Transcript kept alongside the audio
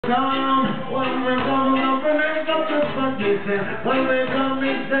come, when we come up and I got to fuck this. When we come,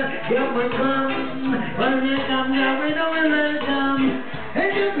 it's here we come. When we come, now we know we welcome.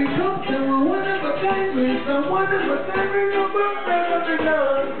 And if we come to one of a kind, with some one of a kind, we know we're better than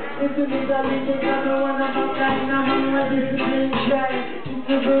love. It's a big one of a kind, I'm on my discipline shine. It's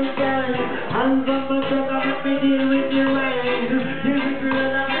a good time. I'm from my truck, I'm up and deal with your mind. Deal with your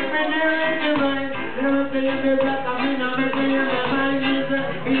mind, I'm up and deal with your mind. I'm up and deal with your mind, I'm up and deal with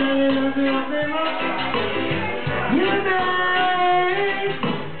your mind.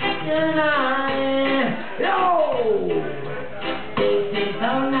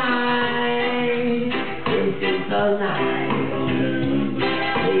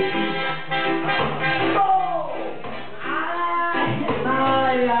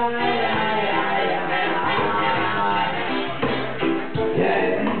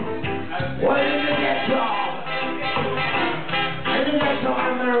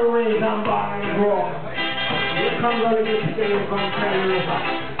 I'm gonna get together from Canada.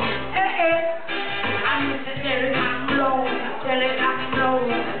 I'm Mr. Derek, I'm low. Derek, I'm low.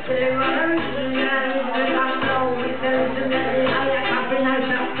 Derek, I'm low. I have been nice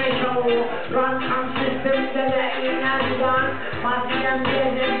and special. Runcome Soundsystem, the Leiden and one. Party and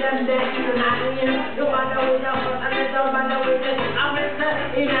them, you bother with the foot and the bother with the I'm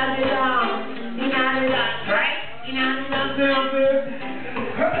Mr. In Adidas, right? In Adidas,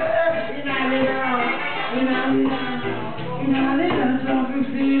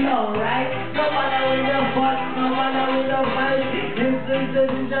 alright, no matter with the fuss, no matter with the fight, this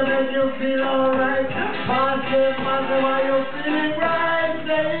to make you feel alright. Massive, why you feeling right?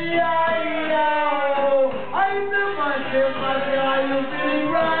 Say yeah. I'm the massive, why you feeling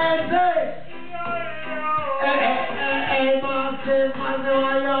right? Say hey, massive, why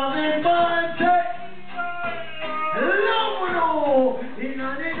you feeling right? Say hello, in a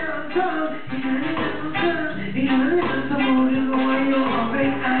little time,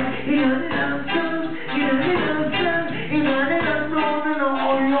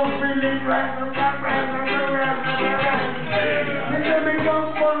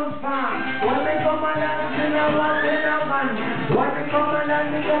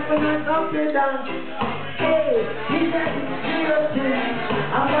 hey, he said it's thing.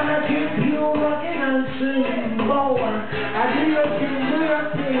 I'm gonna keep you rocking and swinging forward. I do your thing.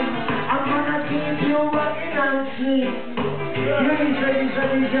 I'm gonna keep you rocking and swinging. You say,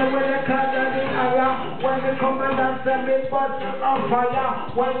 when they cut the area, when they come and dance, they bust on fire.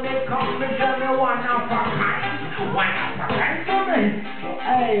 When they come, they tell me one of a kind for me.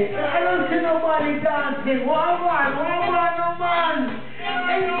 Hey, I don't see nobody dancing. One, no man.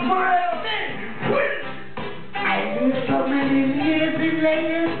 It's my thing. I did so many years in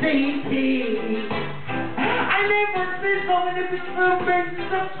Leiden City. I never see so many people bring to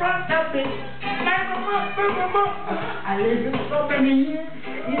the front of me. I live in so many years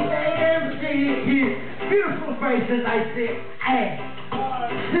in Leiden City. Beautiful faces I see. Hey,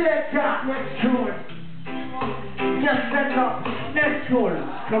 select up next tune. Just set up next tune.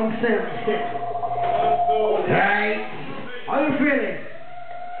 Come sit. Right? How you feeling?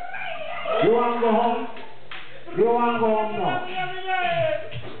 You want to go home? You want to go home now?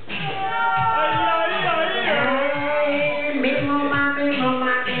 Hey, me mama,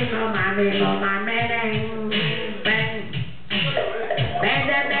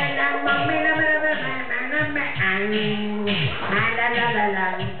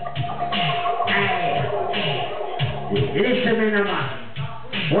 listen me now.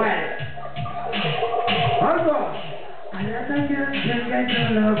 Well, hold on. Another girl can get your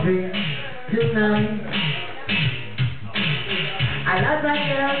loving tonight. Another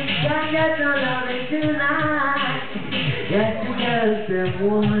girl can get your loving tonight. Yes, the girls them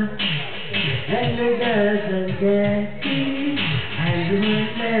want, and the girls them get it, and the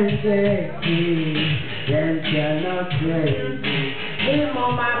ones them get it, them cannot crazy. Me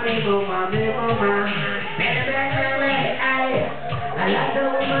mama, baby, I like the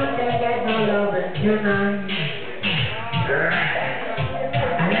woman can get no loving tonight.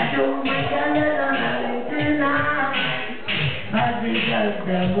 I like the woman can get no loving tonight. But because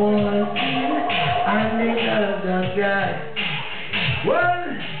them want and because of God. Well,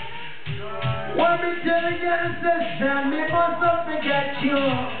 when me tell you sister, me must not forget you.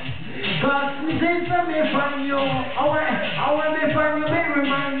 Cause me say for me from you. I want me from you, me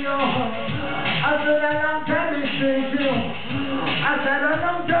remind you. I said a long time me straight you. I said a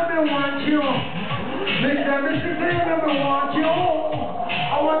long time me want you. Me say me sister, me want you.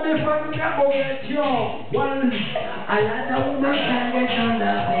 I want me from you, that will get you. Well, a lot of women can get on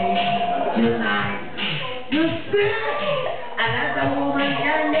the bed tonight. You see? A lot of women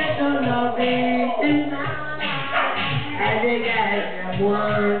can get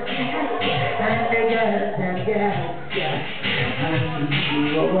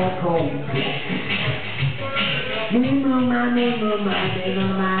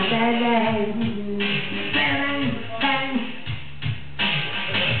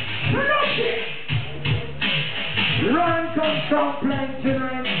Runcome Sound playing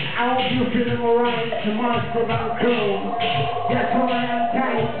tonight. I hope you're feeling alright. Tomorrow's the Runcome. That's all I am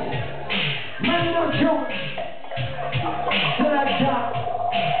tight. Man, no joke. Selector.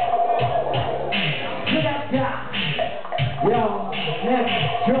 Yo,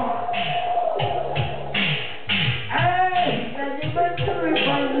 next job. Hey, now you better do it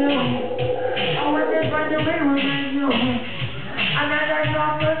by you. I want to find a way with you. Another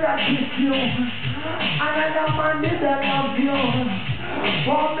number that kiss you. Another man that love you.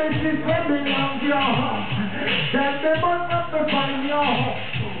 For Mrs. Women love you. That they must not be find you.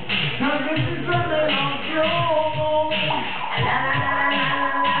 Now Mrs. Women love you.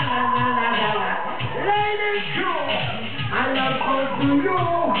 Leiden true. I love both of you.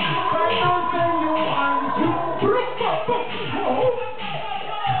 I don't say you are true.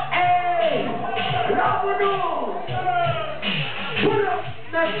 Hey, Ramonu. Put up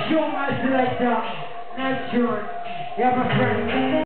next tune, my selector. Next tune. You have a friend.